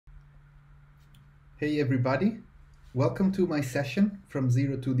Hey everybody, welcome to my session from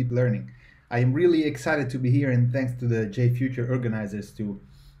Zero to Deep Learning. I am really excited to be here, and thanks to the JFuture organizers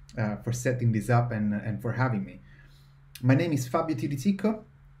for setting this up and for having me. My name is Fabio Tiriticco.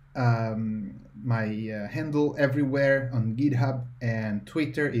 My handle everywhere on GitHub and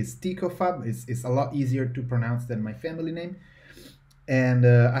Twitter is TicoFab. It's a lot easier to pronounce than my family name. And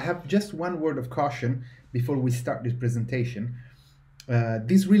I have just one word of caution before we start this presentation.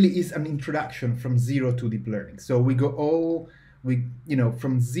 This really is an introduction from zero to deep learning. So we go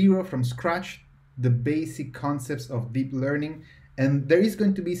from scratch, the basic concepts of deep learning, and there is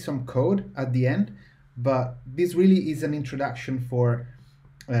going to be some code at the end, but this really is an introduction for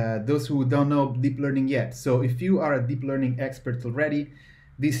those who don't know deep learning yet. So if you are a deep learning expert already,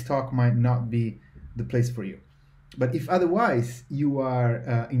 this talk might not be the place for you. But if otherwise you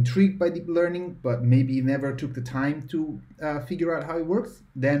are intrigued by deep learning, but maybe never took the time to figure out how it works,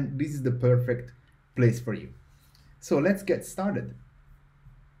 then this is the perfect place for you. So let's get started.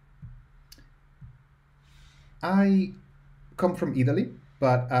 I come from Italy,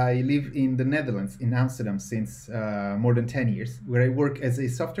 but I live in the Netherlands, in Amsterdam, since more than 10 years, where I work as a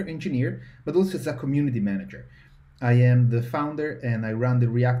software engineer, but also as a community manager. I am the founder and I run the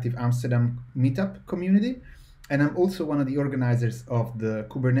Reactive Amsterdam meetup community. And I'm also one of the organizers of the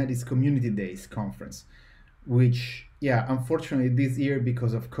Kubernetes Community Days conference, which, unfortunately this year,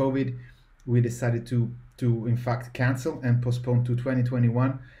 because of COVID, we decided to in fact cancel and postpone to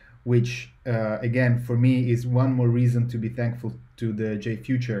 2021, which again, for me, is one more reason to be thankful to the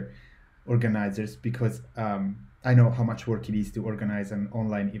JFuture organizers, because I know how much work it is to organize an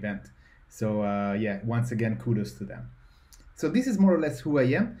online event. So once again, kudos to them. So this is more or less who I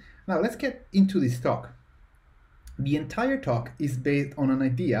am. Now let's get into this talk. The entire talk is based on an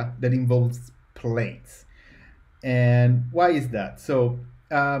idea that involves planes. And why is that? So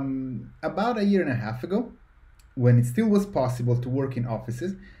about a year and a half ago, when it still was possible to work in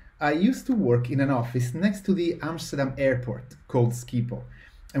offices, I used to work in an office next to the Amsterdam airport called Schiphol.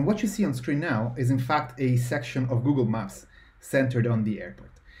 And what you see on screen now is in fact a section of Google Maps centered on the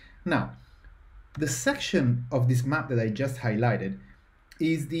airport. Now, the section of this map that I just highlighted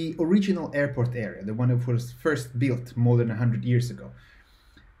is the original airport area, the one that was first built more than 100 years ago.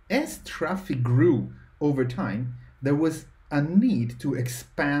 As traffic grew over time, there was a need to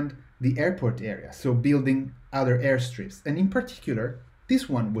expand the airport area, so building other airstrips, and in particular, this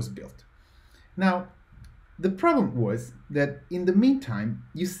one was built. Now, the problem was that in the meantime,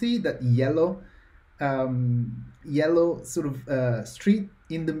 you see that yellow sort of street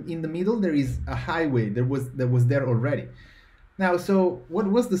in the middle. There is a highway that was there already. Now, so what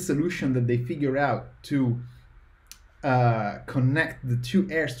was the solution that they figured out to connect the two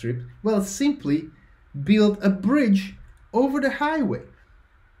airstrips? Well, simply build a bridge over the highway.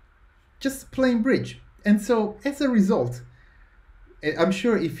 Just a plain bridge. And so as a result, I'm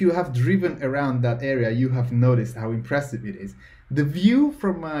sure if you have driven around that area, you have noticed how impressive it is. The view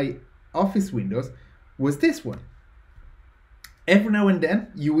from my office windows was this one. Every now and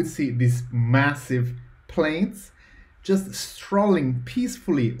then, you would see these massive planes just strolling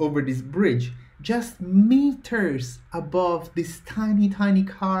peacefully over this bridge, just meters above these tiny, tiny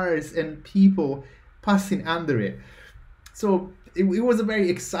cars and people passing under it. So it was a very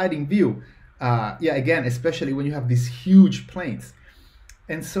exciting view. Again, especially when you have these huge planes.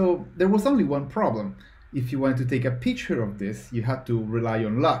 And so there was only one problem. If you wanted to take a picture of this, you had to rely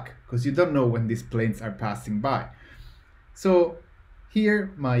on luck, because you don't know when these planes are passing by. So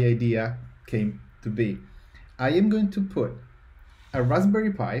here my idea came to be. I am going to put a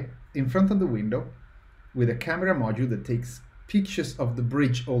Raspberry Pi in front of the window with a camera module that takes pictures of the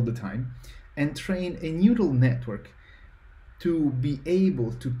bridge all the time, and train a neural network to be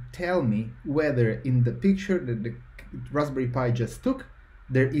able to tell me whether in the picture that the Raspberry Pi just took,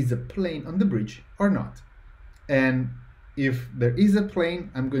 there is a plane on the bridge or not. And if there is a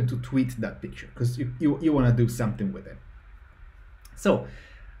plane, I'm going to tweet that picture, because you want to do something with it. So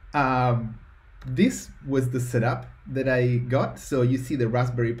this was the setup that I got. So you see the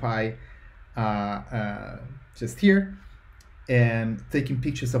Raspberry Pi just here, and taking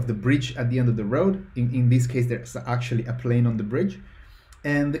pictures of the bridge at the end of the road. In this case, there's actually a plane on the bridge.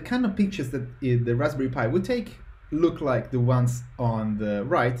 And the kind of pictures that the Raspberry Pi would take look like the ones on the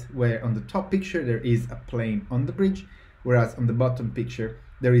right, where on the top picture there is a plane on the bridge, whereas on the bottom picture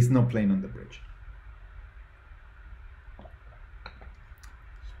there is no plane on the bridge.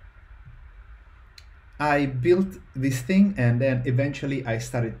 I built this thing, and then eventually I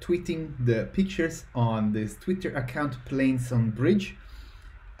started tweeting the pictures on this Twitter account, Planes on Bridge.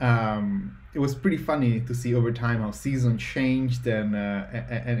 It was pretty funny to see over time how season changed, and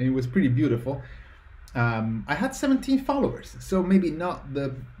it was pretty beautiful. I had 17 followers, so maybe not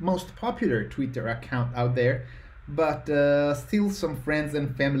the most popular Twitter account out there, but still some friends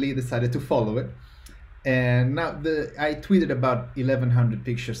and family decided to follow it. And now I tweeted about 1,100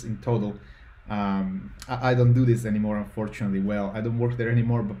 pictures in total. I don't do this anymore, unfortunately. Well, I don't work there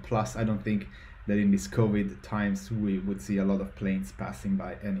anymore, but plus I don't think that in these COVID times we would see a lot of planes passing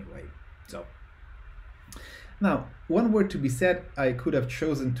by anyway. So now, one word to be said, I could have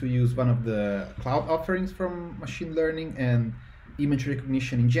chosen to use one of the cloud offerings from machine learning and image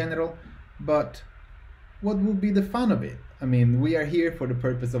recognition in general, but what would be the fun of it? I mean, we are here for the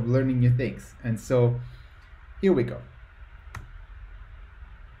purpose of learning new things, and so here we go.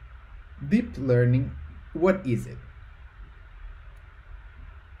 Deep learning, what is it?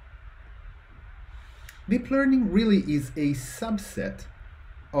 Deep learning really is a subset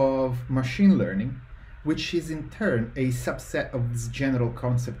of machine learning, which is in turn a subset of this general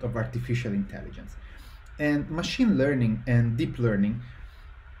concept of artificial intelligence. And machine learning and deep learning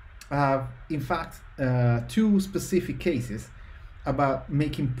have, in fact, two specific cases about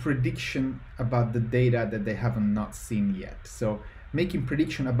making prediction about the data that they haven't not seen yet. So making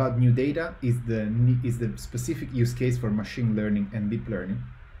prediction about new data is the specific use case for machine learning and deep learning.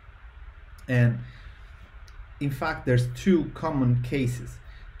 And in fact, there's two common cases,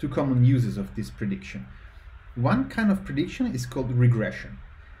 two common uses of this prediction. One kind of prediction is called regression.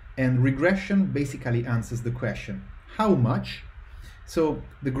 And regression basically answers the question, how much? So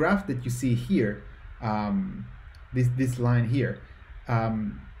the graph that you see here, this line here,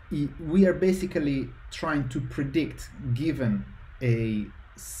 we are basically trying to predict, given a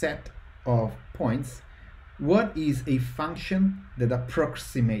set of points, what is a function that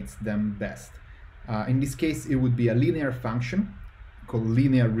approximates them best. In this case, it would be a linear function called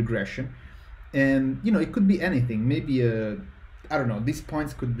linear regression. And, you know, it could be anything. Maybe, I don't know, these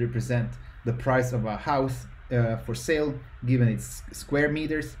points could represent the price of a house for sale, given its square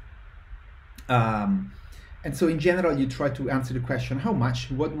meters. And so in general, you try to answer the question, how much,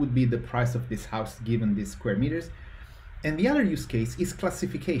 what would be the price of this house given these square meters? And the other use case is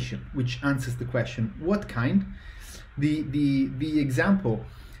classification, which answers the question, what kind? The example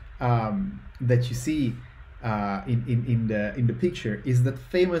that you see in the picture is that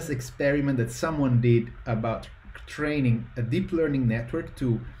famous experiment that someone did about training a deep learning network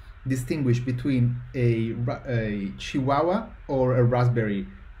to distinguish between a Chihuahua or a raspberry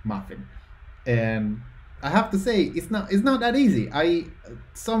muffin. And I have to say, it's not that easy.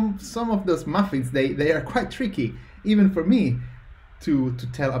 Some of those muffins, they are quite tricky, even for me, to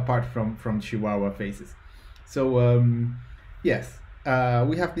tell apart from Chihuahua faces. So yes,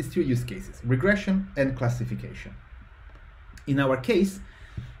 we have these two use cases, regression and classification. In our case,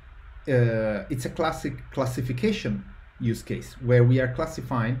 it's a classic classification use case where we are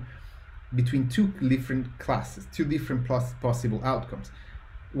classifying between two different classes, two different possible outcomes.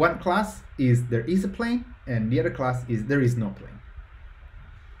 One class is there is a plane, and the other class is there is no plane.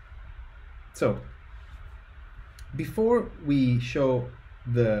 So before we show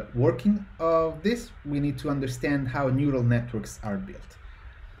the working of this, we need to understand how neural networks are built.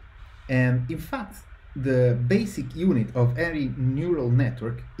 And in fact, the basic unit of any neural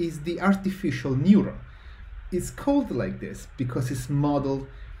network is the artificial neuron. It's called like this because it's modeled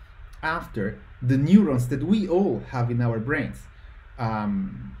after the neurons that we all have in our brains.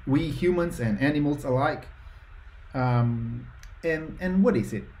 We humans and animals alike. And what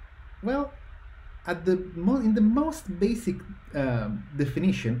is it? Well, in the most basic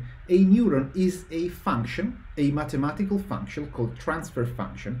definition, a neuron is a function, a mathematical function called transfer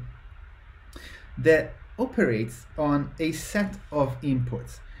function, that operates on a set of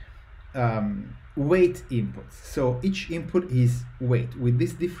inputs, weight inputs. So each input is weight, with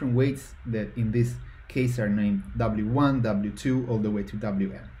these different weights that in this case are named W1, W2, all the way to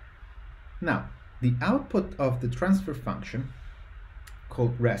Wn. Now, the output of the transfer function,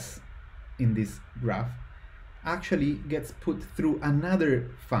 called res in this graph, actually gets put through another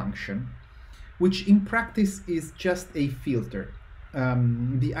function, which in practice is just a filter.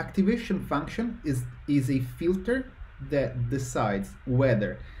 The activation function is a filter that decides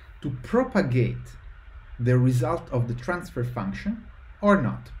whether to propagate the result of the transfer function or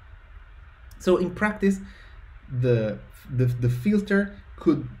not. So in practice, the filter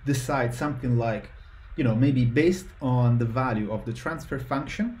could decide something like, you know, maybe based on the value of the transfer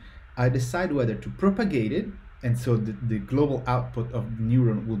function, I decide whether to propagate it, and so the global output of the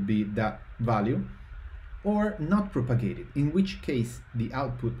neuron would be that value, or not propagate it, in which case the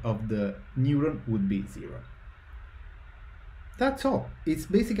output of the neuron would be 0. That's all. It's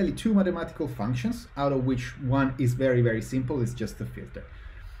basically two mathematical functions, out of which one is very, very simple, it's just a filter.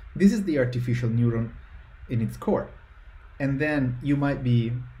 This is the artificial neuron in its core. And then you might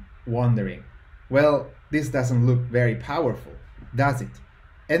be wondering, well, this doesn't look very powerful, does it?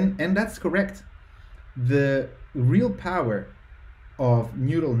 And that's correct. The real power of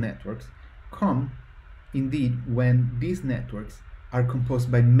neural networks come indeed when these networks are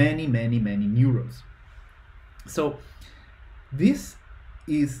composed by many, many, many neurons. So this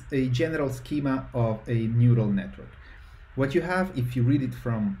is a general schema of a neural network. What you have, if you read it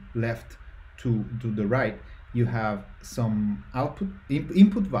from left to the right, you have some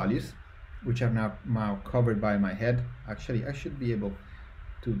input values, which are now covered by my head. Actually, I should be able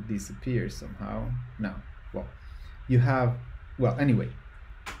to disappear somehow. No, well, you have, well, anyway,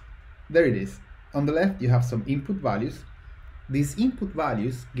 there it is. On the left, you have some input values. These input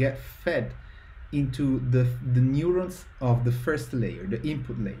values get fed into the neurons of the first layer, the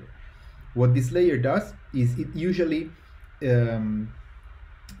input layer. What this layer does is it usually,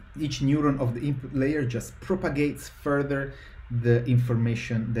 each neuron of the input layer just propagates further the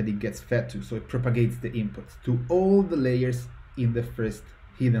information that it gets fed to. So it propagates the inputs to all the layers in the first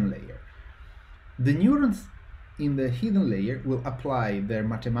hidden layer. The neurons in the hidden layer will apply their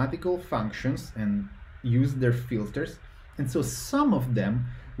mathematical functions and use their filters. And so some of them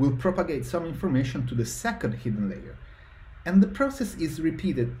will propagate some information to the second hidden layer. And the process is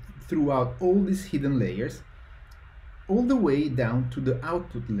repeated throughout all these hidden layers, all the way down to the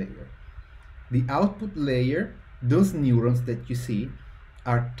output layer. The output layer, those neurons that you see,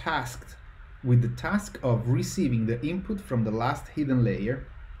 are tasked with the task of receiving the input from the last hidden layer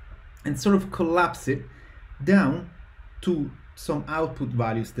and sort of collapse it down to some output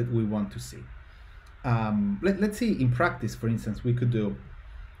values that we want to see. Let's see in practice, for instance, we could do,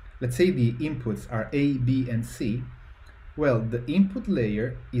 let's say the inputs are A, B, and C. Well, the input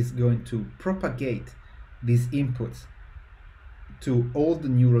layer is going to propagate these inputs to all the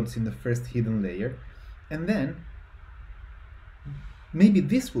neurons in the first hidden layer, and then maybe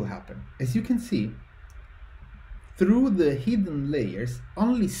this will happen. As you can see, through the hidden layers,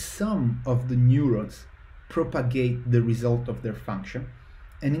 only some of the neurons propagate the result of their function,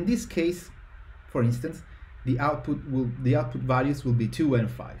 and in this case, for instance, the output values will be 2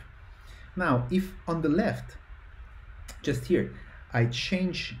 and 5. Now, if on the left, just here, I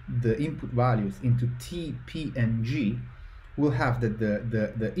change the input values into T, P, and G, we'll have that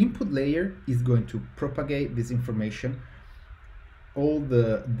the input layer is going to propagate this information to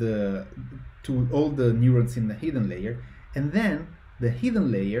all the neurons in the hidden layer, and then the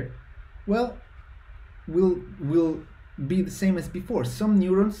hidden layer, well, will be the same as before. Some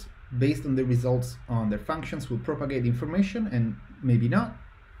neurons, based on the results on their functions, will propagate information and maybe not,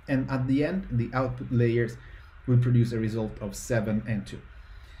 and at the end the output layers will produce a result of 7 and 2.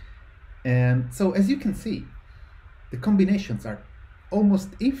 And so, as you can see, the combinations are almost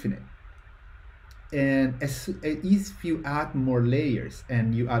infinite. And if you add more layers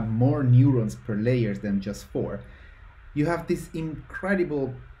and you add more neurons per layer than just 4, you have these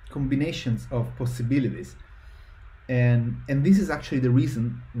incredible combinations of possibilities. And this is actually the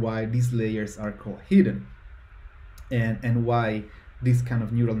reason why these layers are called hidden, and why these kind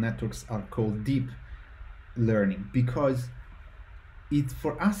of neural networks are called deep learning, because it's,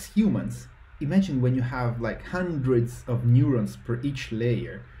 for us humans, imagine when you have like hundreds of neurons per each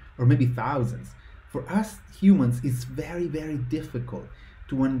layer, or maybe thousands. For us humans, it's very, very difficult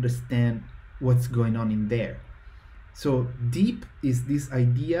to understand what's going on in there. So deep is this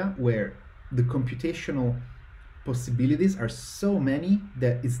idea where the computational possibilities are so many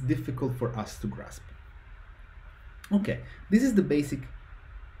that it's difficult for us to grasp. Okay, this is the basic,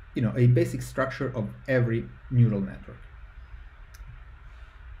 a basic structure of every neural network.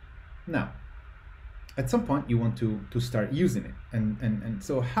 Now, at some point you want to start using it, and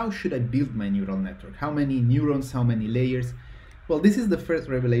so how should I build my neural network? How many neurons, how many layers? Well, this is the first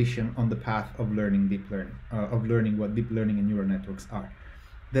revelation on the path of learning deep learning, of learning what deep learning and neural networks are.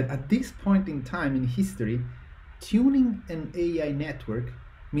 That at this point in time in history, tuning an AI network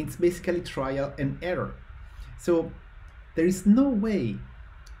means basically trial and error. So there is no way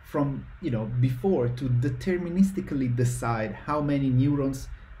from before to deterministically decide how many neurons,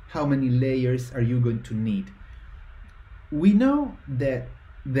 how many layers are you going to need. We know that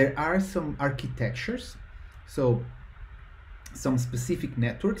there are some architectures, so some specific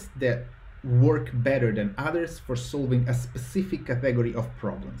networks that work better than others for solving a specific category of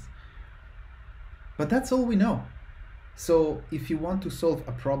problems. But that's all we know. So if you want to solve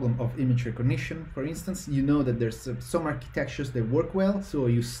a problem of image recognition, for instance, you know that there's some architectures that work well, so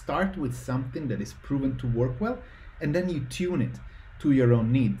you start with something that is proven to work well, and then you tune it to your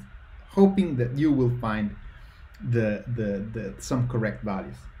own needs, hoping that you will find some correct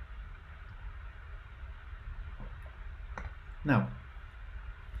values. Now,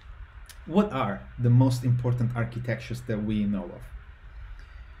 what are the most important architectures that we know of?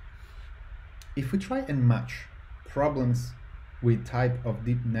 If we try and match problems with type of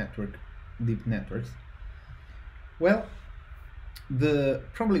deep networks, well,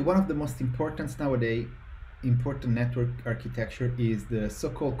 probably one of the most important nowadays important network architecture is the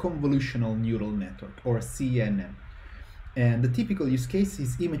so-called convolutional neural network, or CNN. And the typical use case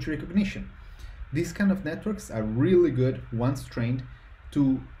is image recognition. These kind of networks are really good once trained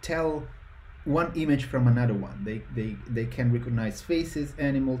to tell one image from another one. They can recognize faces,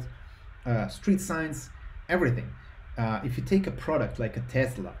 animals, street signs, everything. If you take a product like a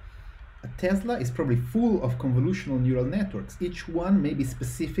Tesla is probably full of convolutional neural networks. Each one may be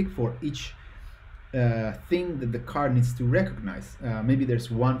specific for each thing that the car needs to recognize. Maybe there's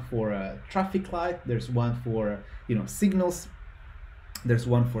one for a traffic light, there's one for signals, there's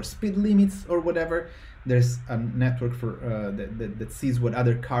one for speed limits or whatever. There's a network for that sees what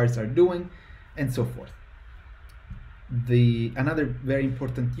other cars are doing, and so forth. Another very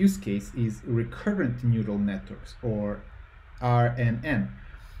important use case is recurrent neural networks, or RNN.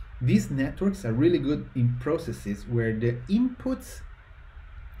 These networks are really good in processes where the inputs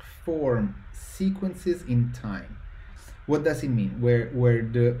form sequences in time. What does it mean? Where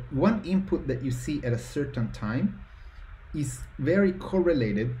the one input that you see at a certain time is very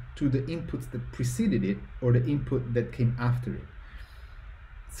correlated to the inputs that preceded it or the input that came after it.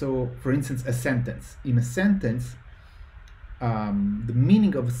 So, for instance, a sentence. In a sentence, the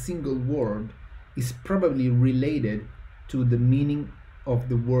meaning of a single word is probably related to the meaning of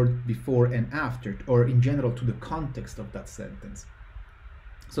the word before and after, or in general to the context of that sentence.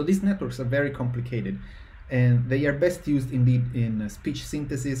 So these networks are very complicated, and they are best used indeed in speech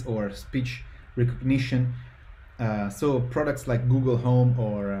synthesis or speech recognition. So products like Google Home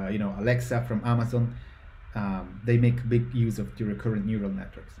or Alexa from Amazon, they make big use of the recurrent neural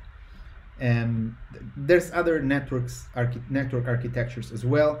networks. And there's other network architectures as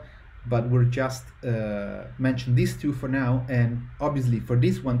well, but we're just mention these two for now. And obviously for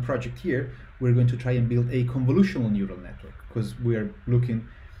this one project here, we're going to try and build a convolutional neural network because we're looking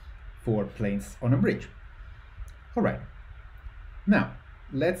for planes on a bridge. All right, now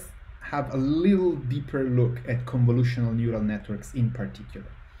let's have a little deeper look at convolutional neural networks in particular.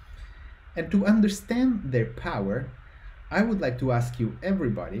 And to understand their power, I would like to ask you,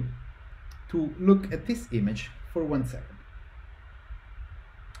 everybody, to look at this image for 1 second.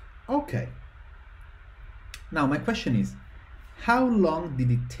 Okay. Now my question is, how long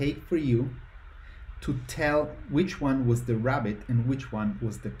did it take for you to tell which one was the rabbit and which one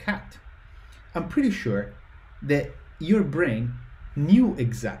was the cat? I'm pretty sure that your brain knew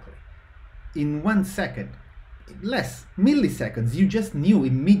exactly. In 1 second, less milliseconds, you just knew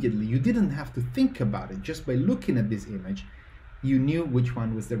immediately. You didn't have to think about it. Just by looking at this image, you knew which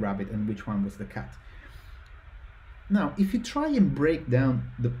one was the rabbit and which one was the cat. Now, if you try and break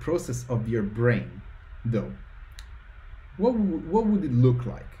down the process of your brain, though, what would it look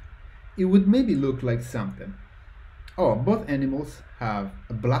like? It would maybe look like something. Oh, both animals have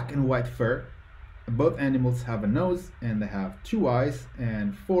a black and white fur. Both animals have a nose, and they have 2 eyes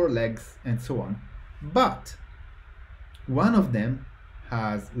and 4 legs and so on. But one of them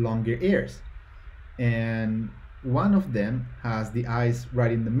has longer ears, and one of them has the eyes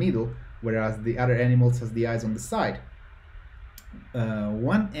right in the middle, whereas the other animals has the eyes on the side.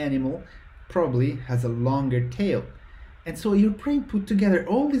 One animal probably has a longer tail. And so your brain put together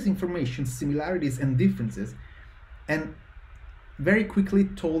all this information, similarities and differences, and very quickly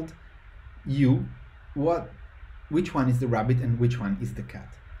told you which one is the rabbit and which one is the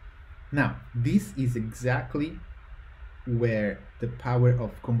cat. Now, this is exactly where the power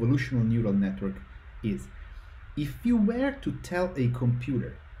of convolutional neural network is. If you were to tell a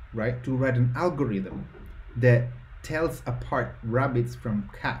computer, right, to write an algorithm that tells apart rabbits from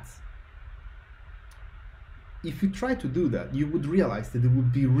cats, if you try to do that, you would realize that it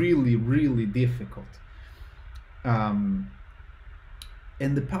would be really, really difficult. And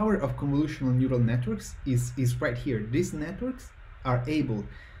the power of convolutional neural networks is right here. These networks are able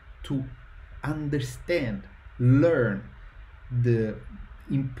to understand, learn the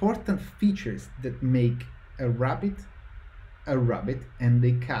important features that make a rabbit, and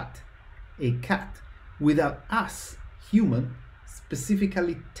a cat, without us, human,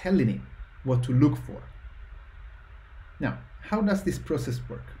 specifically telling it what to look for. Now, how does this process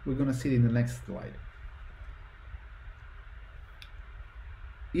work? We're going to see it in the next slide.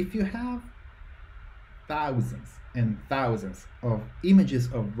 If you have thousands and thousands of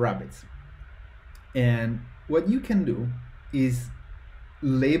images of rabbits, and what you can do is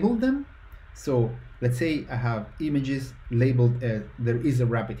label them So let's say I have images labeled as there is a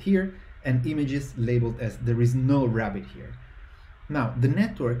rabbit here and images labeled as there is no rabbit here. Now, the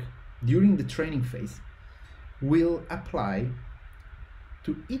network during the training phase will apply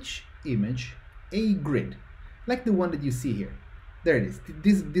to each image a grid, like the one that you see here. There it is,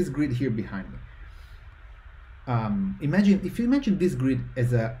 this grid here behind me. If you imagine this grid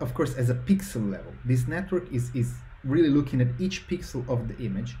as of course, as a pixel level, this network is really looking at each pixel of the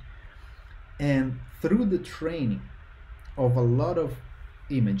image, and through the training of a lot of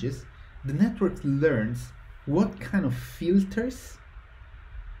images, the network learns what kind of filters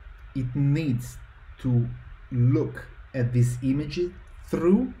it needs to look at these images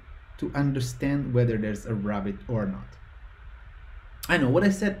through to understand whether there's a rabbit or not. I know what I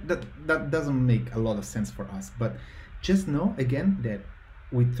said, that doesn't make a lot of sense for us, but just know again that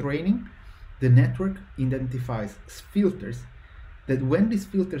with training, the network identifies filters, that when these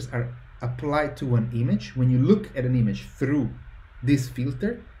filters are applied to an image, when you look at an image through this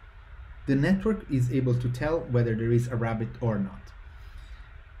filter, the network is able to tell whether there is a rabbit or not.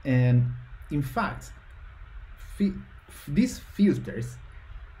 And in fact, these filters,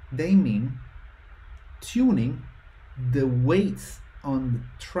 they mean tuning the weights on the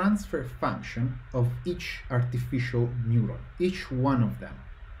transfer function of each artificial neuron, each one of them.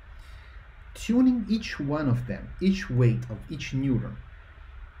 Tuning each one of them, each weight of each neuron,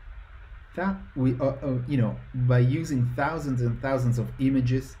 that we, by using thousands and thousands of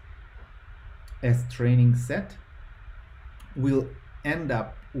images as training set, we'll end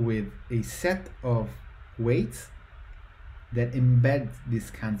up with a set of weights that embed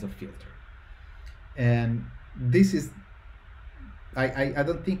these kinds of filter. And this is, I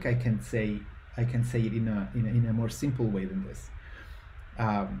don't think I can say it in a more simple way than this.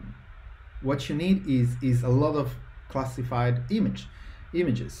 What you need is a lot of classified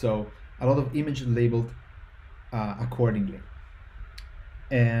images, so a lot of images labeled accordingly.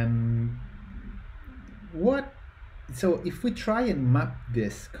 And so if we try and map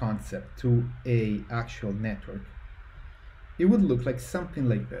this concept to a actual network, it would look like something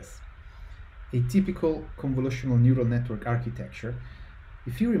like this. A typical convolutional neural network architecture.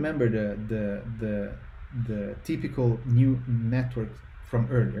 If you remember the typical new network from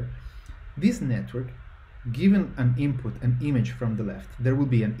earlier, this network, given an input, an image from the left, there will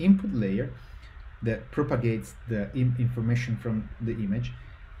be an input layer that propagates the information from the image,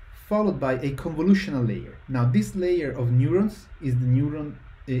 followed by a convolutional layer. Now, this layer of neurons is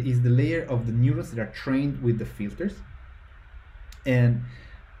the layer of the neurons that are trained with the filters, and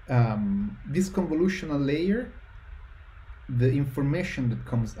this convolutional layer, the information that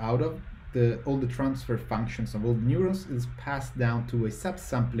comes out of all the transfer functions of all the neurons is passed down to a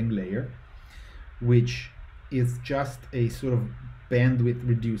subsampling layer, which is just a sort of bandwidth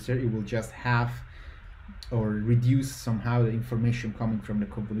reducer. It will just have or reduce somehow the information coming from the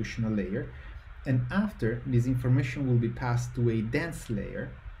convolutional layer. And after, this information will be passed to a dense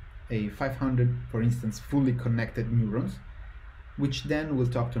layer, a 500, for instance, fully connected neurons, which then will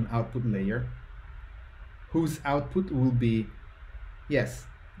talk to an output layer, whose output will be, yes,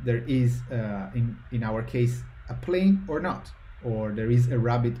 there is, in our case, a plane or not, or there is a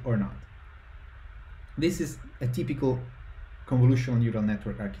rabbit or not. This is a typical convolutional neural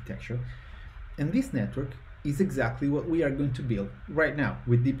network architecture. And this network is exactly what we are going to build right now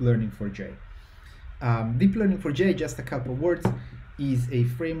with Deep Learning 4J. Deep Learning 4J, just a couple of words, is a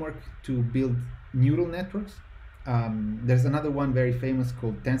framework to build neural networks. There's another one very famous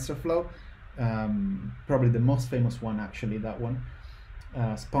called TensorFlow, probably the most famous one actually, that one,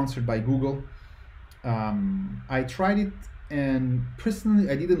 sponsored by Google. I tried it, and personally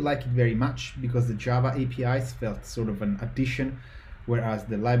I didn't like it very much because the Java APIs felt sort of an addition, whereas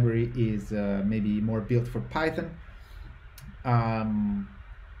the library is maybe more built for Python.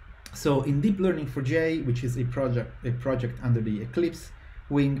 So in Deep Learning 4J, which is a project under the Eclipse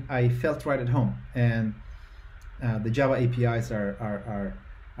wing, I felt right at home, and the Java APIs are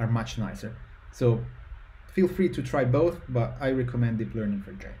much nicer. So feel free to try both, but I recommend Deep Learning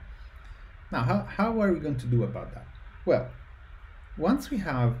 4J. Now, how are we going to do about that? Well, once we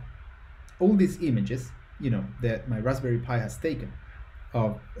have all these images, that my Raspberry Pi has taken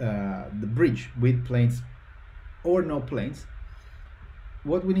of the bridge with planes or no planes,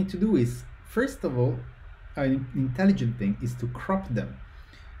 what we need to do is, first of all, an intelligent thing is to crop them.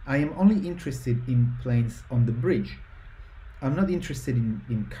 I am only interested in planes on the bridge. I'm not interested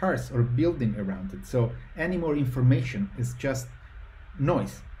in cars or building around it. So any more information is just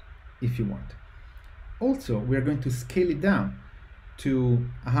noise, if you want. Also, we're going to scale it down to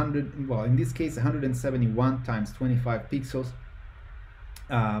 100, well, in this case, 171 times 25 pixels.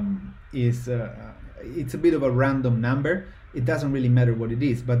 is it's a bit of a random number. It doesn't really matter what it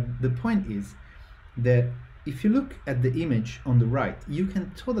is, but the point is that if you look at the image on the right, you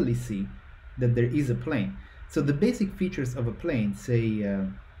can totally see that there is a plane. So the basic features of a plane, say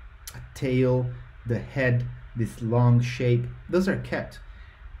a tail, the head, this long shape, those are kept.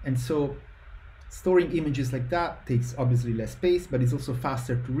 And so storing images like that takes obviously less space, but it's also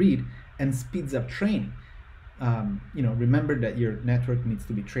faster to read and speeds up training. Remember that your network needs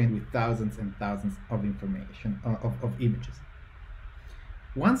to be trained with thousands and thousands of information, of images.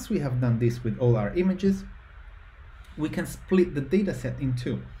 Once we have done this with all our images, we can split the data set in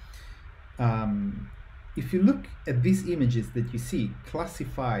two. If you look at these images that you see,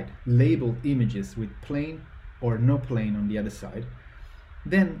 classified, labeled images with plane or no plane on the other side,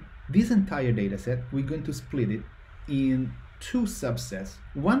 then this entire data set, we're going to split it in two subsets.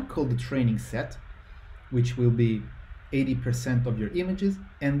 One called the training set, which will be 80% of your images,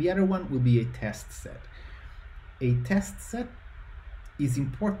 and the other one will be a test set. A test set is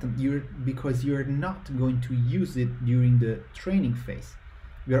important because you're not going to use it during the training phase.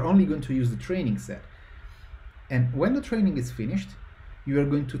 We are only going to use the training set. And when the training is finished, you are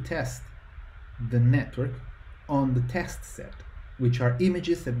going to test the network on the test set, which are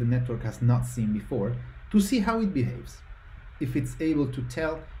images that the network has not seen before, to see how it behaves. If it's able to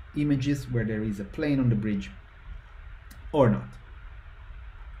tell images where there is a plane on the bridge or not.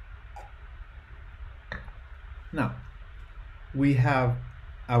 Now, we have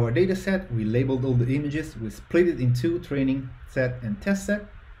our data set, we labeled all the images, we split it in two, training set and test set.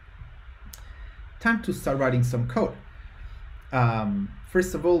 Time to start writing some code.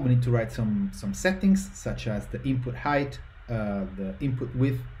 First of all, we need to write some settings, such as the input height, the input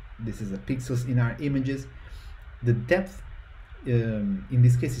width, this is the pixels in our images. The depth, in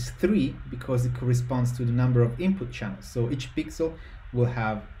this case, is 3 because it corresponds to the number of input channels. So each pixel will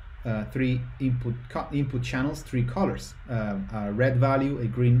have 3 input channels, 3 colors, a red value, a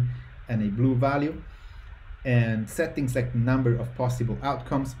green, and a blue value. And settings like the number of possible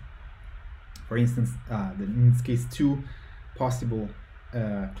outcomes. For instance, in this case, 2 possible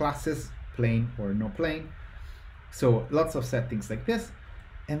classes, plane or no plane. So lots of settings like this.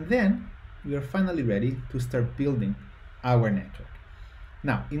 And then we are finally ready to start building our network.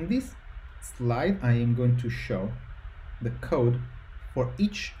 Now, in this slide, I am going to show the code for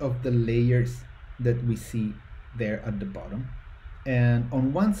each of the layers that we see there at the bottom. And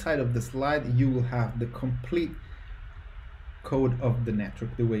on one side of the slide, you will have the complete code of the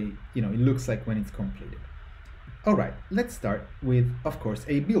network, the way it looks like when it's completed. All right, let's start with, of course,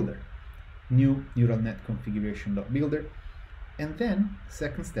 a builder. New neural net configuration.builder. And then,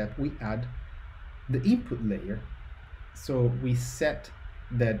 second step, we add the input layer. So we set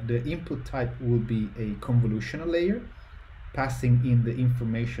that the input type will be a convolutional layer, passing in the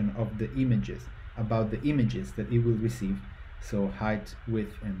information of the images, about the images that it will receive. So height,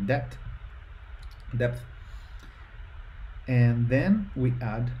 width, and depth. And then we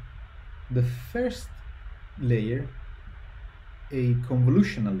add the first layer, a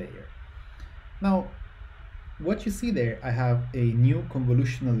convolutional layer. Now, what you see there, I have a new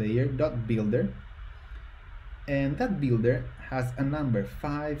convolutional layer .builder, and that builder has a number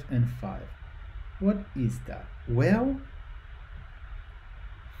 5 and 5. What is that? Well,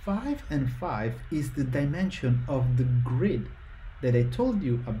 5 and 5 is the dimension of the grid that I told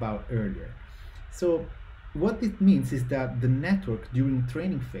you about earlier. So what it means is that the network during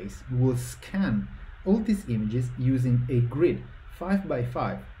training phase will scan all these images using a grid 5 by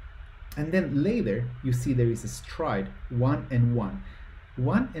 5. And then later you see there is a stride 1 and 1.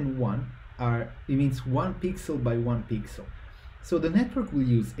 1 and 1 it means 1 pixel by 1 pixel. So the network will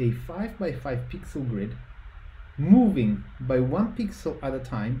use a 5 by 5 pixel grid, moving by 1 pixel at a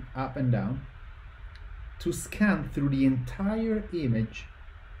time, up and down, to scan through the entire image,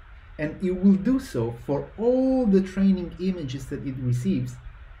 and it will do so for all the training images that it receives.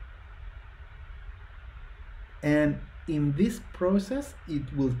 And in this process,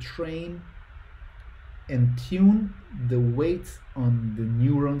 it will train and tune the weights on the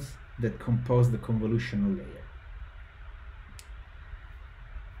neurons that compose the convolutional layer.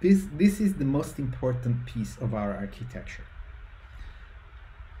 This is the most important piece of our architecture.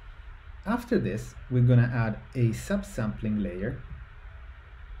 After this, we're going to add a subsampling layer,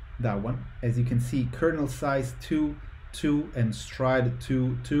 that one. As you can see, kernel size 2, 2, and stride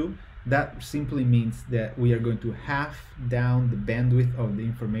 2, 2. That simply means that we are going to half down the bandwidth of the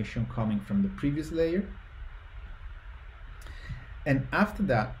information coming from the previous layer. And after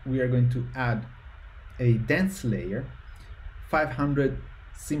that, we are going to add a dense layer, 500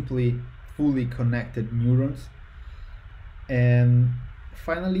 simply fully connected neurons, and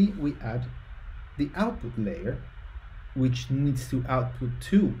finally, we add the output layer, which needs to output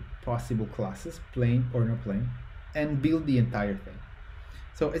two possible classes, plain or no plain, and build the entire thing.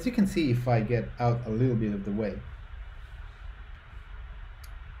 So as you can see, if I get out a little bit of the way,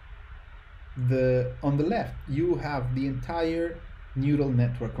 on the left, you have the entire neural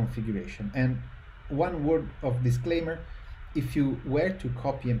network configuration. And one word of disclaimer, if you were to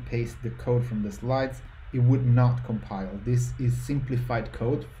copy and paste the code from the slides, it would not compile. This is simplified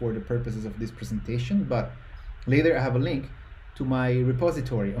code for the purposes of this presentation, but later I have a link to my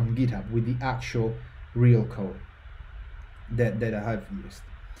repository on GitHub with the actual real code that I have used.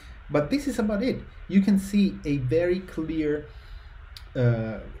 But this is about it. You can see a very clear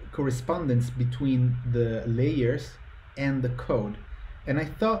correspondence between the layers and the code. And I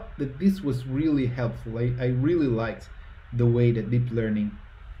thought that this was really helpful. I really liked the way that deep learning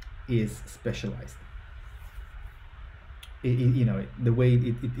is specialized. The way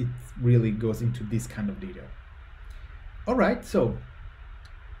it really goes into this kind of detail. All right, so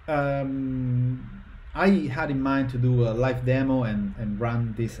I had in mind to do a live demo and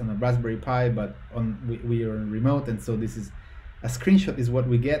run this on a Raspberry Pi, but we are remote, and so this is a screenshot is what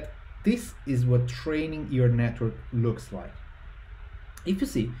we get. This is what training your network looks like. If you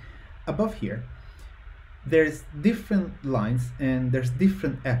see above here, there's different lines and there's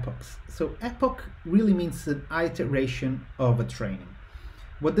different epochs. So epoch really means an iteration of a training.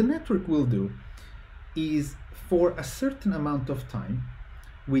 What the network will do is for a certain amount of time,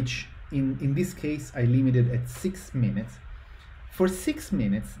 which in this case I limited at 6 minutes, for 6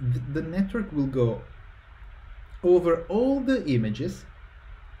 minutes the network will go over all the images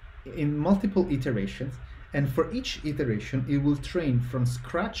in multiple iterations, and for each iteration it will train from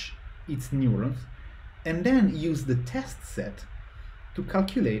scratch its neurons and then use the test set to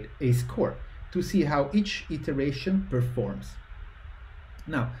calculate a score to see how each iteration performs.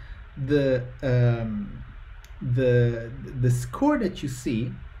 Now, the score that you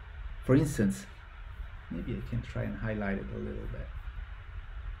see, for instance, maybe I can try and highlight it a little bit.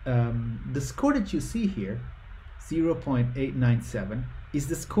 The score that you see here, 0.897, is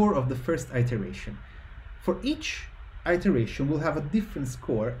the score of the first iteration. For each iteration, we'll have a different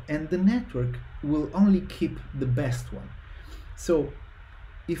score, and the network will only keep the best one. So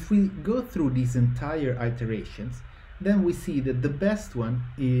if we go through these entire iterations, then we see that the best one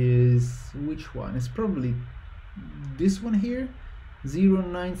is, which one? It's probably this one here,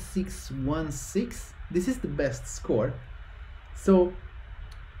 0.9616. This is the best score. So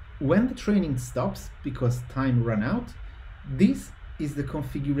when the training stops, because time ran out, this is the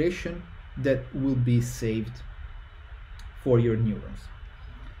configuration that will be saved for your neurons.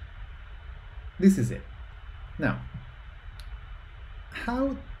 This is it. Now,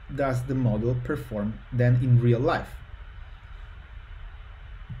 how does the model perform then in real life?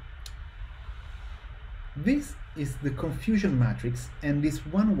 This is the confusion matrix, and is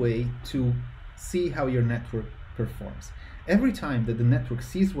one way to see how your network performs. Every time that the network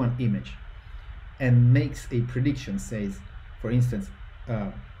sees one image and makes a prediction, says, for instance,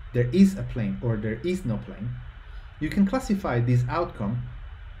 there is a plane or there is no plane, you can classify this outcome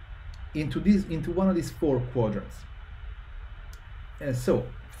into one of these 4 quadrants. So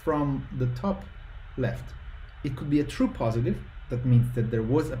from the top left, it could be a true positive. That means that there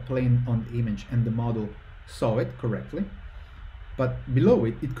was a plane on the image and the model saw it correctly. But below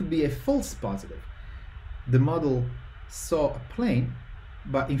it, it could be a false positive. The model saw a plane,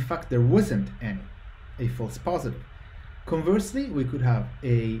 but in fact there wasn't any, a false positive. Conversely, we could have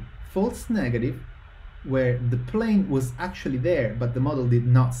a false negative where the plane was actually there, but the model did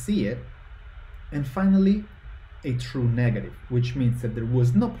not see it. And finally, a true negative, which means that there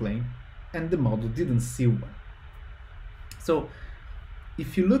was no plane and the model didn't see one. So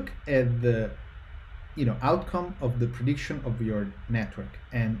if you look at the outcome of the prediction of your network,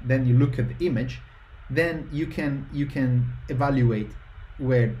 and then you look at the image, then you can evaluate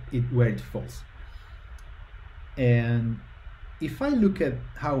where it falls. And if I look at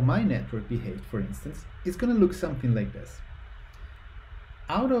how my network behaved, for instance, it's going to look something like this.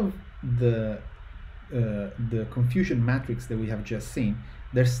 Out of the confusion matrix that we have just seen,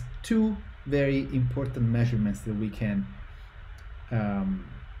 there's 2 very important measurements that we can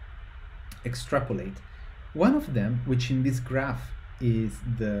extrapolate. One of them, which in this graph is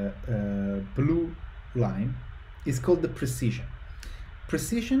the blue line, is called the precision.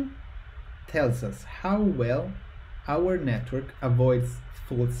 Precision tells us how well our network avoids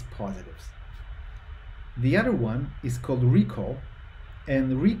false positives. The other one is called recall,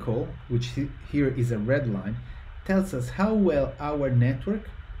 and recall, which here is a red line, tells us how well our network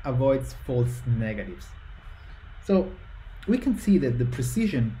avoids false negatives. So we can see that the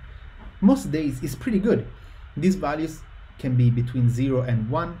precision most days is pretty good. These values can be between 0 and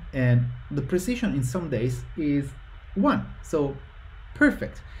 1, and the precision in some days is 1. So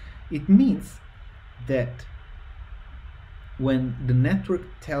perfect. It means that when the network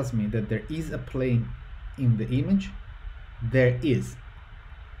tells me that there is a plane in the image, there is.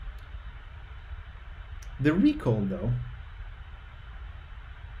 The recall, though,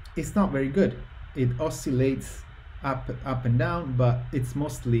 is not very good. It oscillates up and down, but it's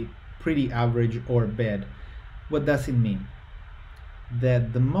mostly pretty average or bad. What does it mean?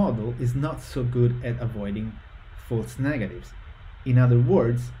 That the model is not so good at avoiding false negatives. In other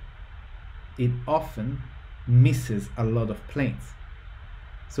words, it often misses a lot of planes.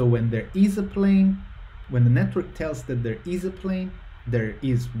 So when there is a plane, when the network tells that there is a plane, there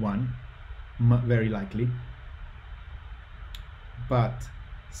is one, very likely. But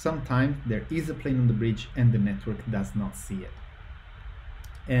sometimes there is a plane on the bridge and the network does not see it.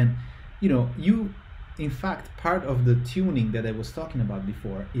 And in fact, part of the tuning that I was talking about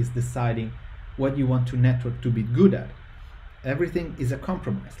before is deciding what you want your network to be good at. Everything is a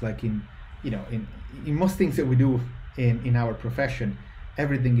compromise. Like in most things that we do in our profession,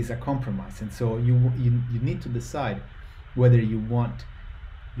 everything is a compromise. And so you need to decide whether you want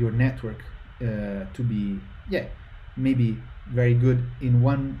your network to be maybe very good in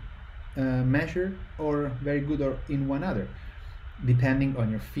one measure or very good or in one other, depending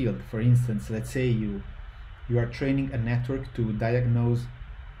on your field. For instance, let's say you are training a network to diagnose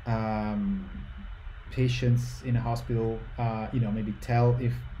patients in a hospital, maybe tell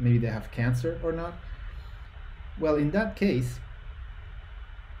if maybe they have cancer or not. Well, in that case,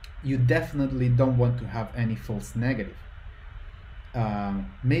 you definitely don't want to have any false negative.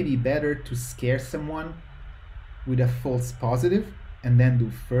 Maybe better to scare someone with a false positive and then do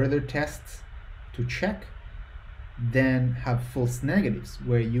further tests to check than have false negatives,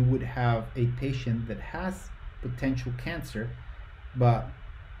 where you would have a patient that has potential cancer, but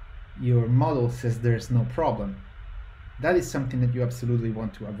your model says there's no problem. That is something that you absolutely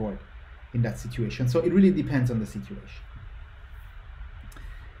want to avoid in that situation. So it really depends on the situation.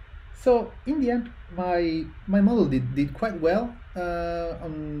 So in the end, my model did quite well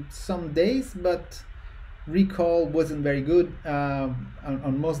on some days, but recall wasn't very good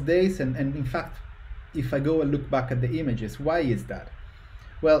on most days. And in fact, if I go and look back at the images, why is that?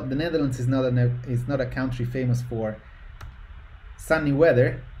 Well, the Netherlands is not a country famous for sunny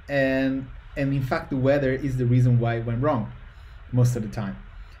weather, and in fact the weather is the reason why it went wrong most of the time.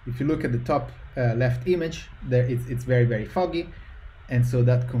 If you look at the top left image, there it's very, very foggy, and so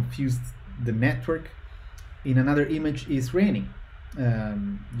that confused the network. In another image is raining,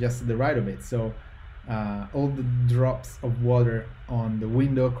 just to the right of it, so all the drops of water on the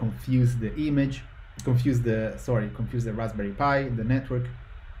window confuse the image, confuse the Raspberry Pi, the network.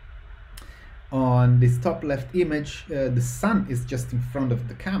 On this top left image, the sun is just in front of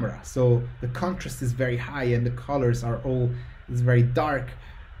the camera, so the contrast is very high and the colors are it's very dark.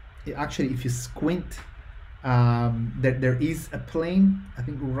 Actually, if you squint, there is a plane, I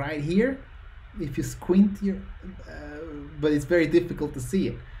think right here, if you squint, but it's very difficult to see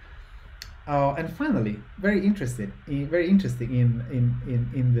it. And finally, very interesting in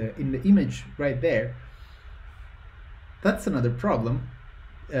the image right there. That's another problem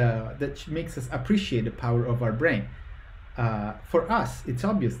that makes us appreciate the power of our brain. For us, it's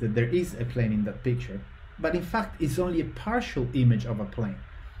obvious that there is a plane in that picture, but in fact, it's only a partial image of a plane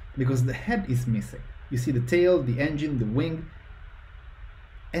because the head is missing. You see the tail, the engine, the wing,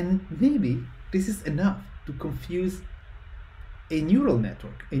 and maybe this is enough to confuse a neural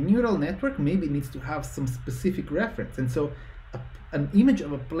network. A neural network maybe needs to have some specific reference, and so an image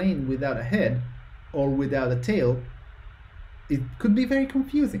of a plane without a head or without a tail, it could be very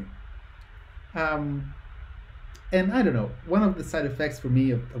confusing. And I don't know, one of the side effects for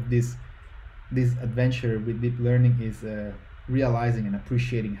me of this adventure with deep learning is realizing and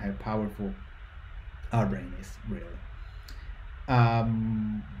appreciating how powerful our brain is, really.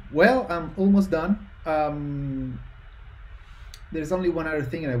 Well, I'm almost done. There's only one other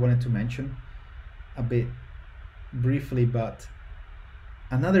thing that I wanted to mention a bit briefly, but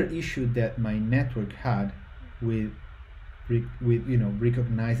another issue that my network had with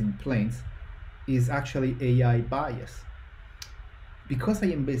recognizing planes is actually AI bias. Because I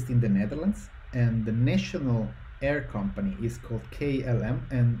am based in the Netherlands and the national air company is called KLM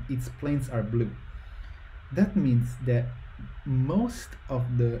and its planes are blue, that means that most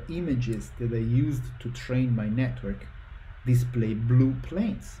of the images that I used to train my network display blue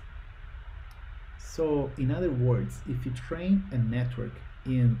planes. So in other words, if you train a network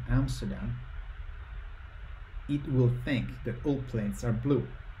in Amsterdam, it will think that all planes are blue.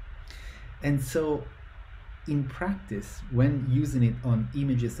 And so in practice, when using it on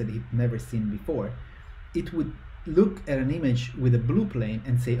images that it never seen before, it would look at an image with a blue plane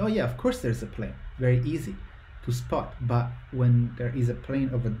and say, oh yeah, of course there's a plane, very easy to spot. But when there is a plane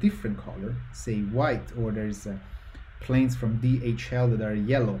of a different color, say white, or there's planes from DHL that are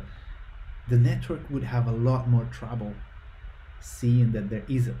yellow, the network would have a lot more trouble seeing that there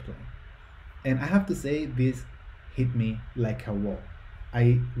is a plane. And I have to say, this hit me like a wall.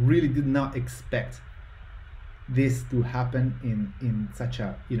 I really did not expect this to happen in such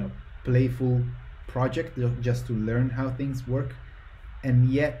a playful project, just to learn how things work. And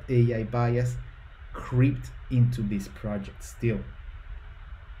yet AI bias creeped into this project still.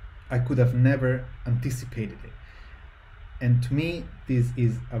 I could have never anticipated it. And to me, this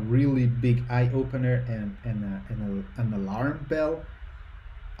is a really big eye-opener and an alarm bell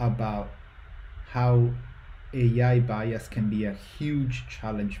about how AI bias can be a huge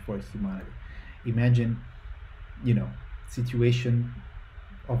challenge for humanity. Imagine, situation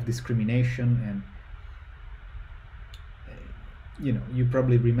of discrimination, and you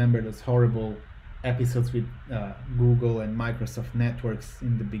probably remember those horrible episodes with Google and Microsoft networks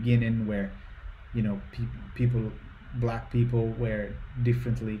in the beginning, where people, black people, were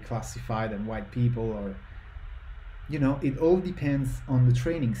differently classified than white people, or it all depends on the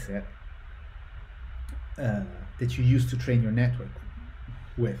training set that you use to train your network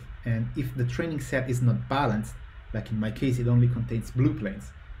with. And if the training set is not balanced, like in my case, it only contains blue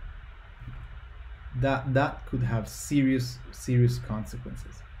planes, that could have serious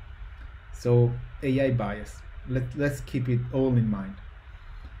consequences. So AI bias, let's keep it all in mind.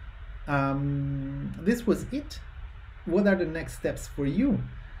 This was it. What are the next steps for you?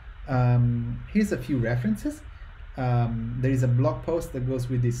 Here's a few references. There is a blog post that goes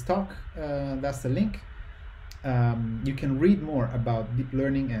with this talk. That's the link. You can read more about deep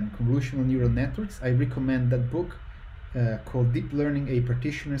learning and convolutional neural networks. I recommend that book called Deep Learning: A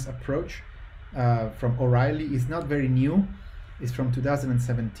Practitioner's Approach from O'Reilly. It's not very new. It's from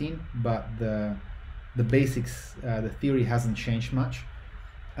 2017, but the basics, the theory hasn't changed much.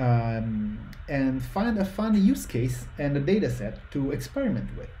 And find a fun use case and a data set to experiment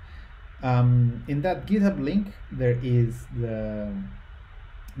with. In that GitHub link, there is the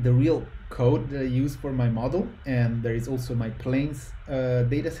real code that I use for my model, and there is also my planes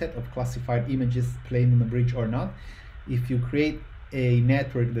data set of classified images, plane on a bridge or not. If you create a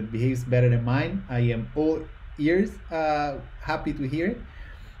network that behaves better than mine, I am all ears, happy to hear it.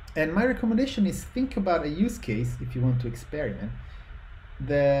 And my recommendation is, think about a use case if you want to experiment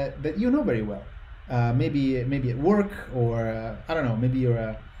that you know very well. Maybe at work, or I don't know, maybe you're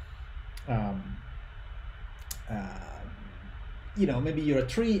a maybe you're a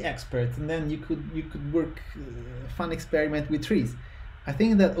tree expert, and then you could work fun experiment with trees. I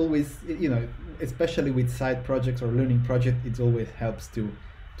think that always, especially with side projects or learning project, it always helps to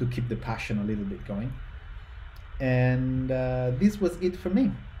keep the passion a little bit going. And this was it for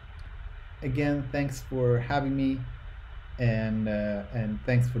me. Again, thanks for having me, and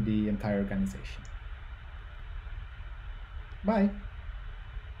thanks for the entire organization. Bye.